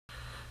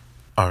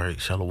All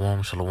right,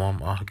 shalom,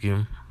 shalom,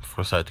 ahagim.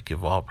 First, I like to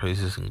give all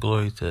praises and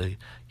glory to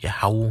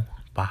Yahweh,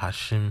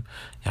 Bahashim,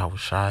 Yahweh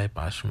Shai,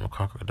 Bahashim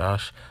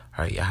Kakradash.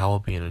 All right, Yahweh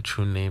being the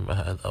true name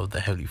of the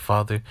Heavenly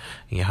Father,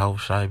 and Yahweh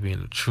Shai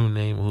being the true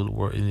name of who the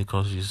word is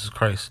called Jesus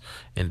Christ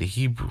in the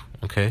Hebrew.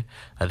 Okay,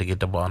 I had to get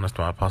double honors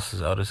to my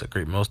apostles, elders, a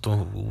great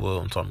millstone who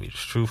will and taught me the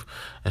truth.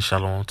 And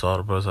shalom to all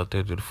the brothers out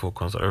there through the four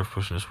corners of the earth,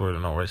 pushing this word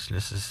in all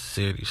righteousness and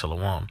sincerity.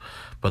 Shalom.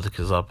 Brother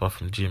Kazapa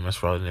from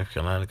GMS, Raleigh, North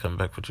Carolina, coming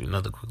back with you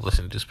another quick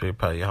lesson to Spirit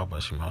Power Yahweh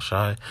Shema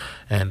Shai.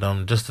 And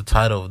just the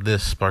title of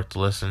this sparked the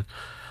lesson.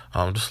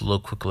 Just a little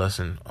quick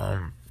lesson.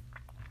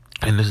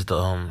 And this is the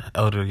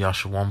Elder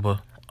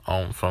Yashawamba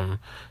from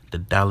the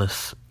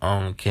Dallas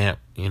camp,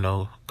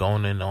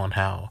 going in on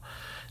how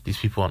these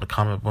people on the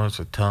comment boards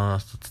are telling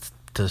us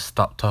to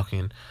stop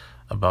talking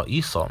about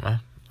Esau, man.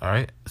 All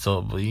right.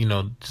 So, but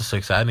just like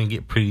I said, I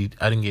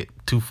didn't get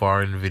too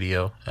far in the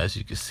video, as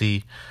you can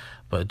see.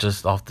 But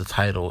just off the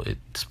title, it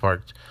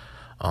sparked,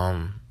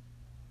 some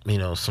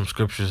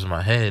scriptures in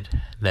my head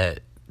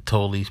that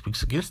totally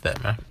speaks against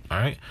that, man. All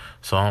right.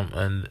 So,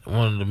 and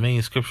one of the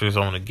main scriptures I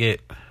want to get,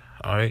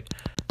 all right,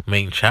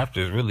 main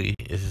chapters really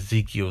is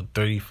Ezekiel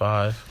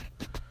 35.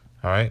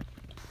 All right.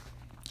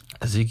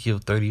 Ezekiel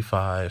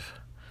 35,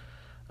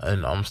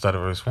 and I'm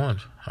starting at verse 1.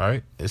 All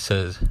right. It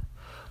says,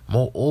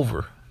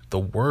 "Moreover, the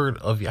word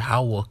of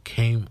Yahweh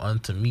came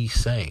unto me,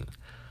 saying,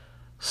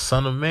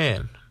 Son of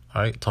man."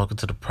 All right, talking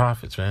to the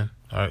prophets, man.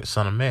 All right,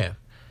 son of man,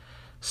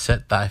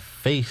 set thy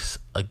face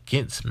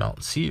against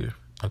Mount Seir.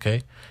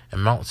 Okay,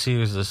 and Mount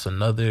Seir is just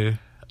another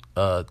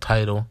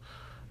title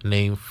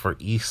name for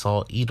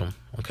Esau, Edom.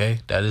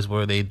 Okay, that is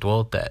where they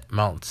dwelt at,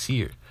 Mount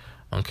Seir.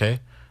 Okay,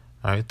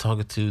 all right,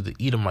 talking to the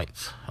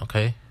Edomites.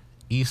 Okay,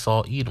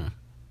 Esau, Edom.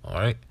 All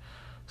right,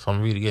 so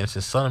I'm reading again. It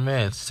says, "Son of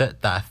man,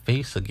 set thy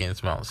face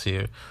against Mount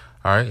Seir."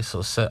 All right,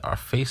 so set our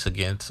face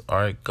against. All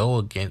right, go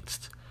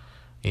against.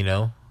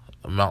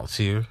 Mount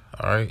Seir,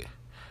 all right.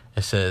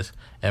 It says,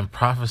 "And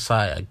prophesy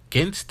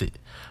against it,"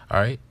 all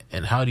right.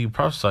 And how do you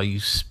prophesy? You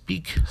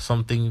speak of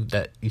something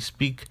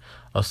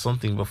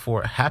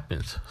before it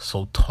happens.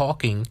 So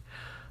talking,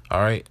 all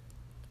right,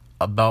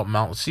 about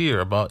Mount Seir,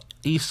 about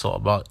Esau,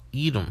 about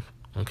Edom,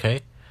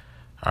 okay.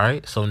 All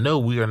right. So no,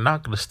 we are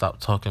not going to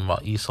stop talking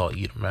about Esau,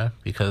 Edom, man,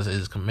 because it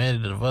is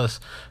commanded of us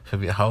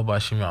from Yahweh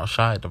Shema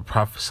Shai to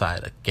prophesy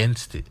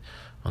against it.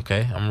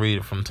 Okay, I'm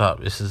reading from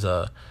top. This is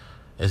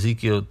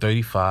Ezekiel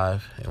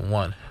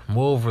 35:1.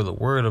 "Moreover, the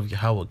word of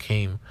Yahweh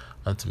came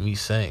unto me,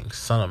 saying,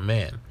 Son of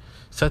man,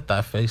 set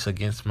thy face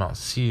against Mount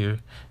Seir,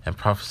 and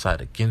prophesy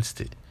against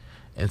it,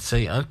 and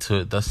say unto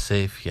it, Thus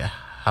saith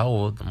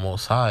Yahweh the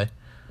Most High,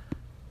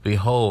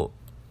 Behold,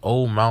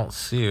 O Mount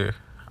Seir,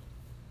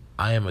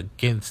 I am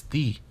against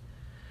thee,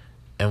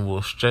 and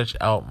will stretch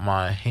out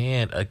my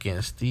hand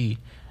against thee,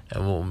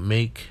 and will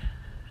make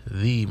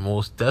thee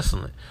most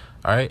desolate."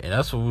 All right, and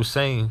that's what we're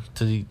saying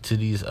to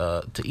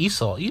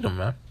Esau, Edom,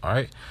 man. All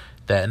right,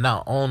 that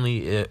not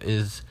only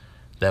is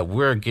that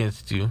we're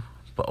against you,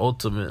 but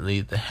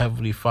ultimately the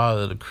Heavenly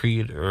Father, the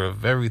Creator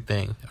of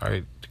everything, all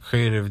right, the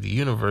Creator of the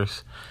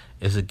universe,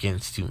 is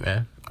against you,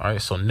 man. All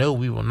right, so no,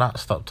 we will not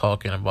stop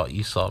talking about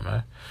Esau,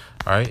 man.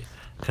 All right,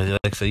 because like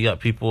I said, you got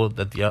people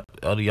that the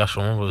Elder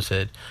Yashawamba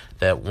said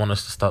that want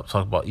us to stop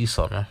talking about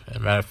Esau, man. As a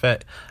matter of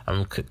fact,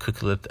 I'm gonna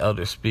quickly let the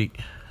Elder speak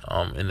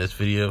in this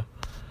video.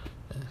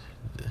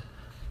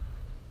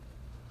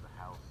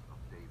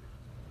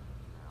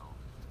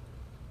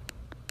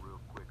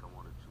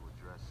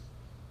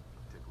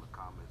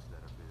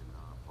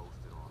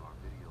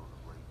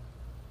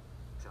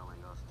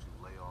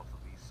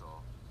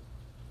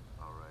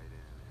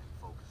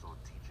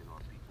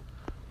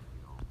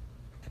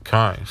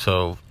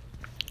 So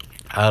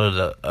out of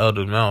the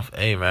elder mouth,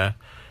 hey man,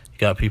 you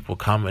got people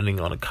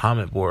commenting on the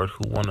comment board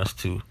who want us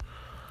to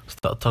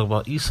stop talking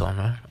about Esau,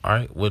 man. All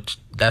right, which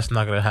that's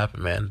not gonna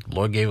happen, man. The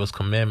Lord gave us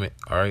commandment,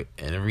 all right,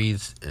 and it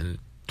reads in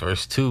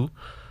verse 2,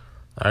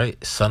 all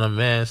right, "Son of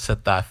man,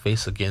 set thy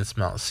face against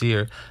Mount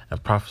Seir,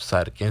 and prophesy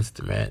against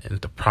it," man.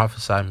 And to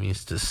prophesy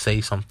means to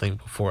say something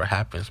before it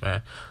happens,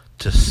 man.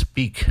 To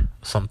speak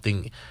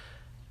something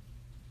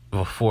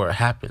before it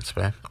happens,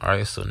 man. All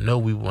right, so no,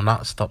 we will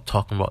not stop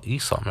talking about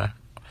Esau, man.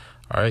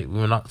 All right, we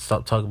will not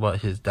stop talking about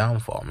his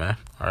downfall, man.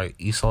 All right,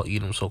 Esau,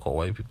 Edom, so-called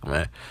white people,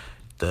 man.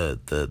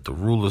 The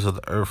rulers of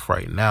the earth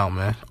right now,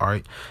 man. All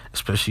right,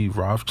 especially you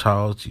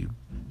Rothschilds, you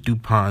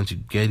DuPonts, you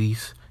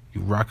Gettys,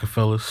 you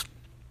Rockefellers,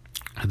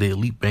 the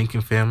elite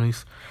banking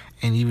families,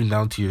 and even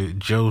down to your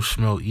Joe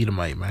Schmo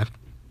Edomite, man.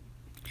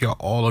 Y'all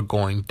all are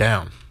going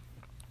down.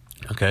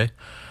 Okay,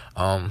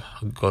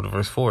 go to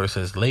verse 4. It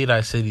says, "Lay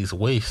thy cities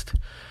waste,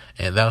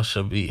 and thou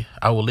shalt be.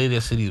 I will lay thy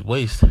cities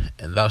waste,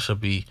 and thou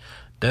shalt be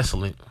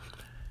desolate,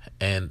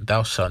 and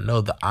thou shalt know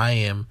that I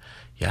am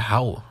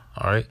Yahweh."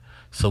 All right,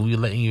 so we're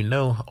letting you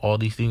know all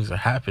these things are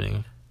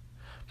happening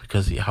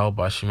because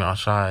Yahweh Shema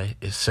Shai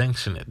is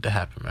sanctioning it to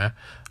happen, man.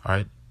 All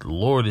right, the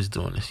Lord is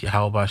doing this.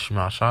 Yahweh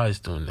Shema Shai is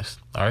doing this.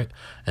 All right,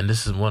 and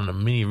this is one of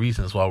the many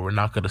reasons why we're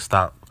not going to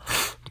stop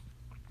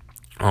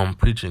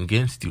preaching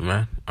against you,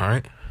 man. All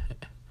right.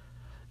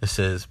 It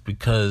says,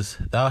 because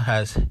thou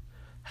hast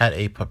had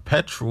a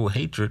perpetual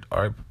hatred.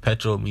 All right,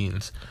 perpetual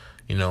means,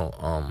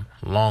 long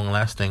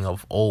lasting,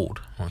 of old.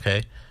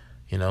 Okay,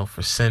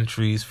 for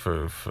centuries,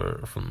 for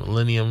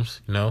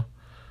millenniums. All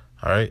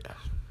right,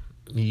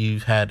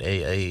 you've had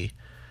a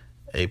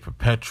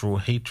perpetual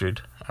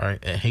hatred. All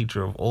right, a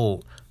hatred of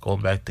old,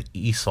 going back to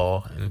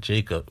Esau and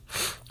Jacob.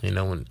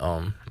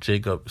 When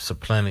Jacob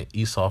supplanted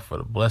Esau for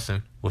the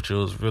blessing, which it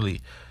was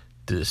really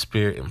the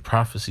spirit and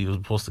prophecy was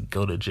supposed to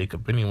go to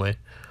Jacob anyway.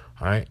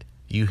 All right,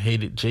 you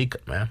hated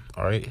Jacob, man.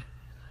 All right,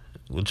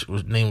 which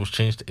name was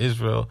changed to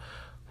Israel,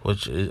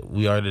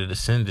 we are the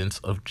descendants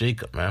of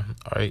Jacob, man.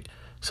 All right,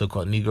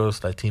 so-called Negroes,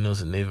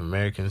 Latinos, and Native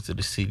Americans, to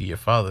the seed of your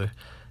father.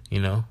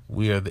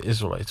 We are the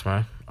Israelites,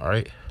 man. All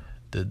right,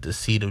 the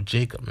seed of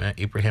Jacob, man.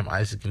 Abraham,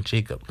 Isaac, and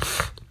Jacob.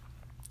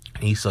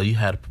 Esau, you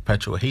had a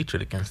perpetual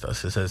hatred against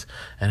us. It says,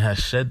 and has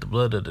shed the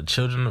blood of the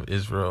children of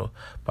Israel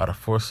by the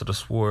force of the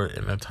sword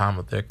in the time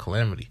of their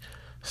calamity,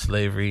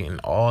 slavery, and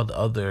all the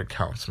other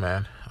accounts,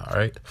 man. All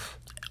right,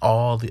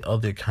 all the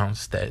other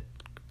accounts that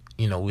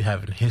we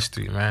have in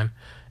history, man,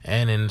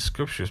 and in the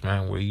scriptures,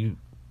 man, where you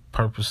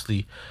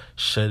purposely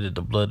shedded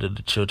the blood of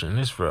the children of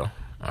Israel.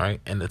 All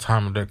right, in the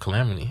time of their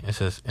calamity. It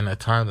says, in the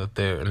time that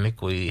their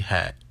iniquity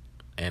had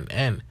an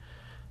end.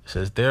 It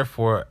says,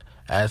 therefore,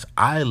 as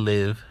I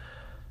live,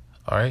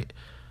 all right,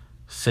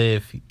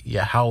 saith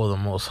Yahweh the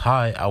Most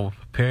High, I will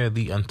prepare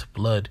thee unto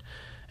blood,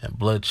 and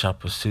blood shall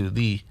pursue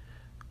thee.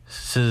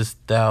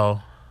 Sittest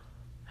thou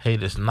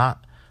hatest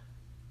not,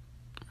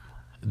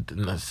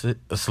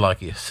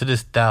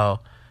 sittest thou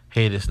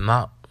hatest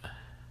not,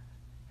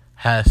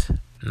 hast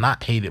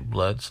not hated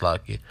blood,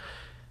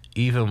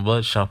 even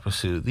blood shall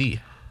pursue thee.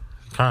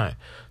 Kind.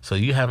 So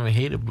you haven't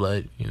hated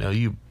blood,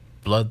 you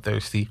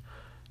bloodthirsty.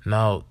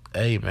 Now,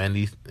 hey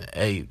man,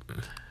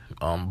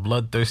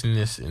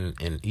 bloodthirstiness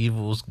and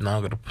evil is now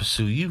going to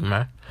pursue you,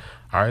 man.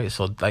 All right,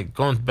 so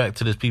going back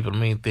to this people, the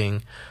main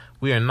thing,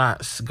 we are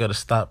not going to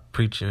stop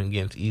preaching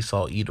against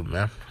Esau, Edom,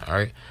 man. All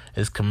right,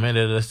 it's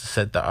commanded us to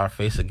set our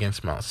face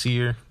against Mount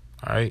Seir.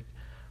 All right,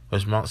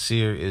 which Mount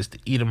Seir is the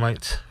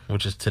Edomites,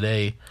 which is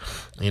today,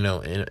 in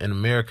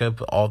America,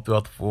 but all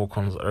throughout the four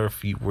corners of the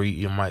earth, where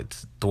you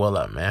might dwell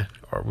at, man.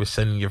 Or we're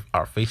sending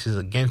our faces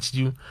against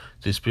you,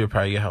 the spirit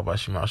power Yahweh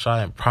Shema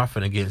Shai, and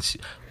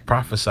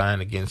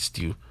prophesying against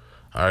you.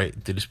 All right,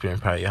 through the spirit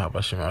and power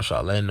Yahweh Shema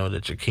Shai, letting know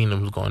that your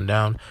kingdom is going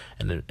down,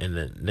 and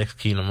the next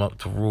kingdom up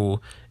to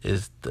rule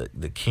is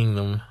the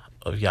kingdom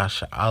of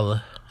Yasha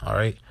Allah. All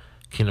right,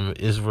 kingdom of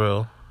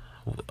Israel,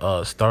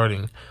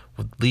 starting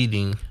with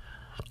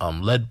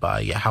led by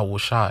Yahweh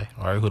Shai,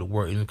 all right, who the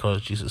word in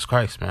calls Jesus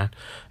Christ, man,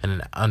 and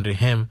then under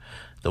him,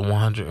 the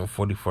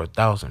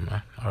 144,000,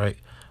 man, all right,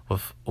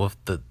 with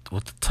the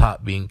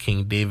top being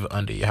King David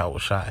under Yahweh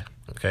Shai,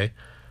 okay,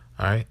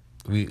 all right.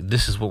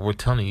 This is what we're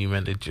telling you,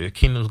 man, that your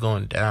kingdom's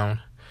going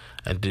down,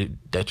 and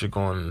that you're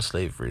going into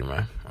slavery,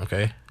 man.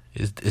 Okay,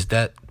 is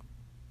that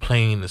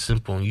plain and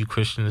simple? And you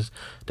Christians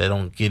that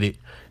don't get it,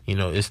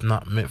 it's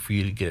not meant for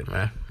you to get it,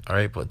 man. All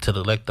right, but to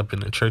the elect up in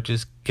the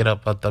churches, get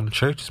up out them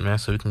churches, man,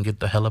 so we can get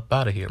the hell up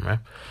out of here, man.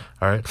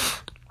 All right,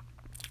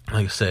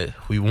 like I said,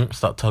 we won't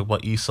stop talking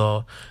about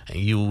Esau, and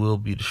you will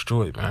be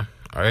destroyed, man.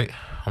 All right,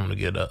 I'm gonna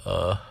get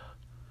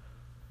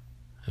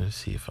let's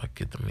see if I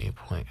get the main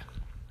point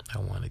I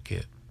want to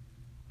get.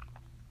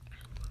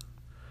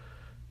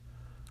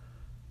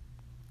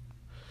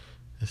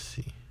 Let's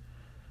see.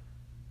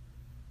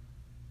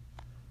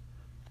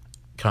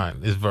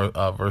 It's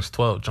verse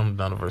 12. Jumping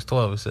down to verse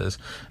 12, it says,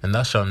 and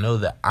thou shalt know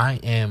that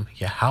I am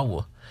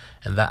Yahweh,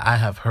 and that I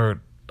have heard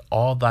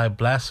all thy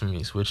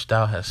blasphemies which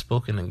thou hast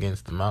spoken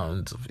against the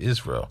mountains of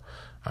Israel.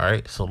 All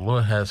right. So the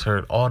Lord has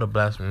heard all the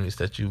blasphemies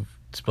that you've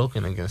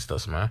spoken against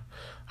us, man.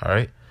 All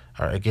right.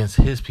 Against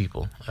his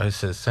people. It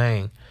says,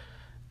 saying,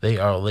 they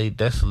are laid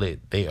desolate,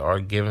 they are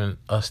given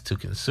us to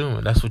consume.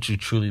 And that's what you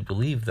truly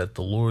believe, that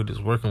the Lord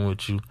is working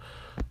with you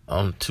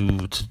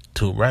to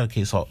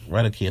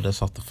eradicate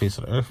us off the face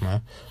of the earth,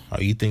 man.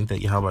 You think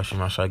that Yahweh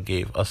Shema Shai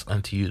gave us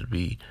unto you to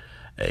be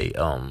a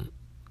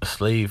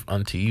slave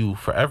unto you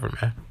forever,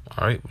 man?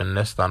 All right, when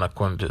that's not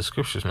according to the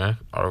scriptures, man.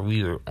 Or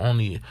we are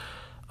only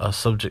a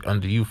subject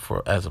unto you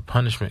as a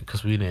punishment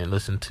because we didn't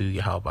listen to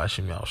Yahweh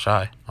Shema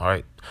Shai. All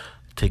right,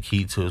 take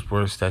heed to his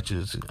words,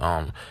 statutes,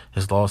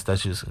 his laws,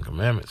 statutes, and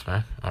commandments,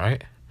 man. All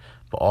right,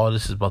 but all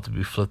this is about to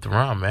be flipped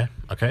around, man.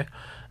 Okay,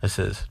 it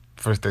says,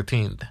 verse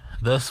 13.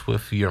 Thus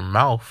with your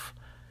mouth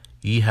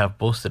ye have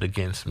boasted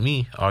against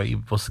me, or you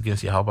boasted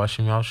against Yahweh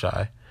Shema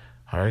Shai.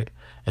 All right.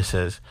 It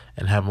says,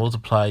 and have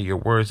multiplied your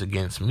words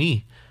against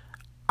me.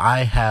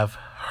 I have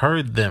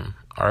heard them.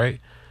 All right.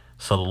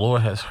 So the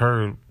Lord has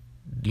heard,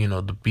 the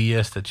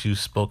BS that you've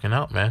spoken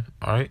out, man.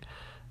 All right.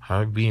 All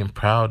right. Being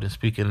proud and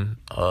speaking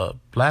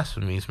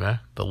blasphemies,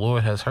 man. The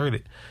Lord has heard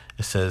it.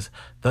 It says,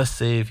 thus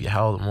saith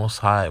Yahweh the Most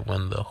High,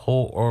 when the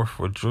whole earth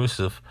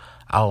rejoiceth,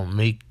 I will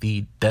make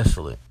thee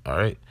desolate. All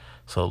right.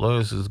 So the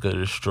Lord is going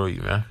to destroy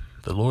you, man.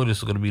 The Lord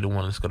is going to be the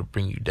one that's going to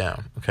bring you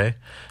down, okay?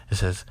 It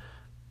says,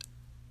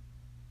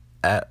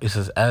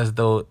 as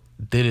though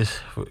didst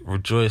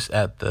rejoice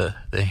at the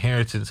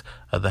inheritance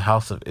of the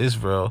house of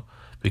Israel,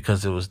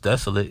 because it was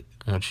desolate,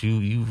 which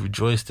you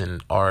rejoiced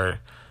in our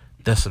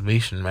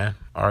desolation, man.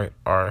 Our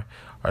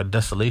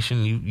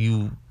desolation,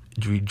 you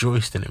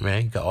rejoiced in it,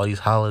 man. You got all these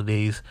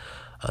holidays,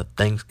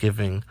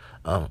 Thanksgiving,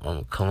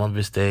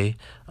 Columbus Day,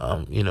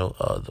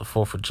 the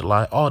 4th of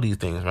July, all these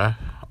things, man.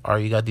 All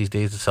right, you got these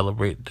days to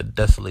celebrate the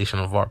desolation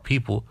of our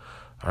people,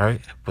 all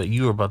right? But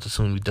you are about to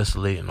soon be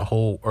desolate, and the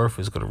whole earth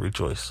is going to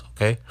rejoice,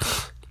 okay?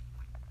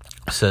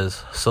 It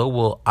says, so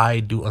will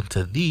I do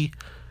unto thee.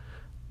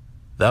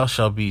 Thou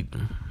shalt be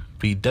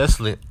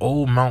desolate,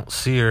 O Mount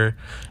Seir,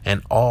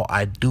 and all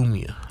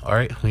Idumea. All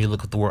right, when you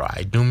look at the word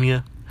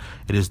Idumea,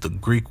 it is the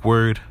Greek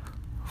word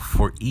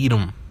for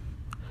Edom.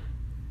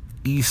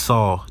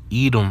 Esau,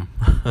 Edom.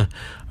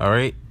 All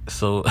right,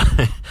 so,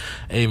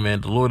 hey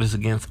man, the Lord is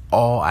against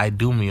all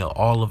Idumea,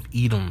 all of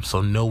Edom.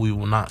 So no, we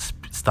will not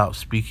stop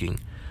speaking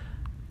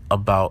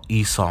about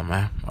Esau,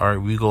 man. All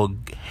right, we go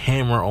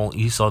hammer on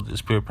Esau, the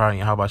spirit power, and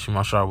Yahweh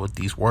Shema Shai with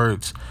these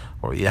words,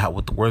 or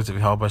with the words of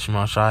Yahweh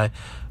Shema Shai.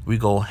 We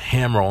go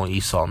hammer on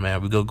Esau,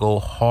 man. We go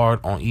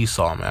hard on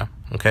Esau, man.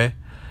 Okay,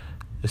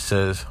 it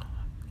says,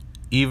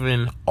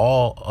 even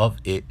all of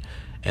it,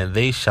 and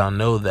they shall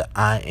know that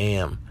I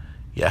am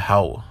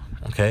Yahweh.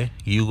 Okay,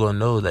 you gonna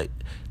know that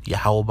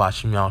Yahweh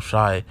Bashim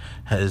Shai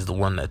is the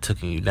one that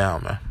took you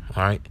down, man.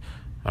 All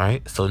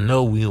right. So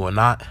no, we will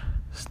not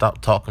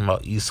stop talking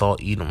about Esau,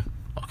 Edom.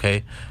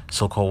 Okay,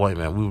 so-called white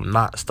man. We will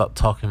not stop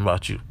talking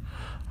about you.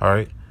 All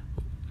right.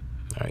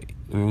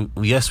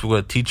 Yes, we're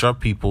gonna teach our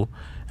people,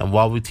 and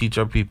while we teach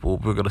our people,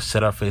 we're gonna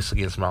set our face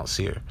against Mount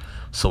Seir.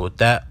 So with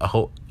that, I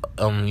hope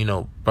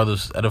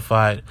brothers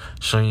edified,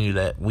 showing you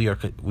that we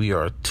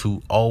are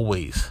to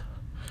always,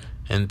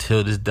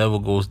 until this devil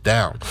goes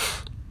down,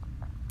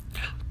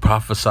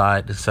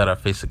 prophesied and set our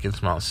face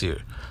against Mount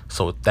Seir.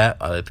 So with that,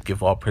 I'd like to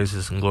give all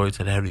praises and glory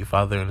to the Heavenly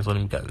Father and His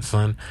only begotten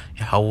Son,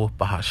 Yahweh,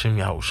 Bahashim,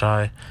 Yahweh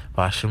Shai,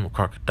 Bahashim,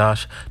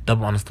 Karkadash.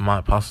 Double honors to my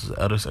apostles and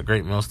elders, a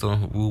great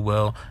millstone who rule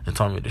well and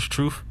taught me this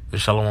truth.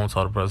 And shalom to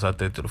all the brothers out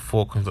there to the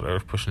four corners of the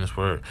earth, pushing this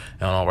word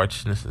and all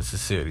righteousness and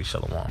sincerity.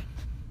 Shalom.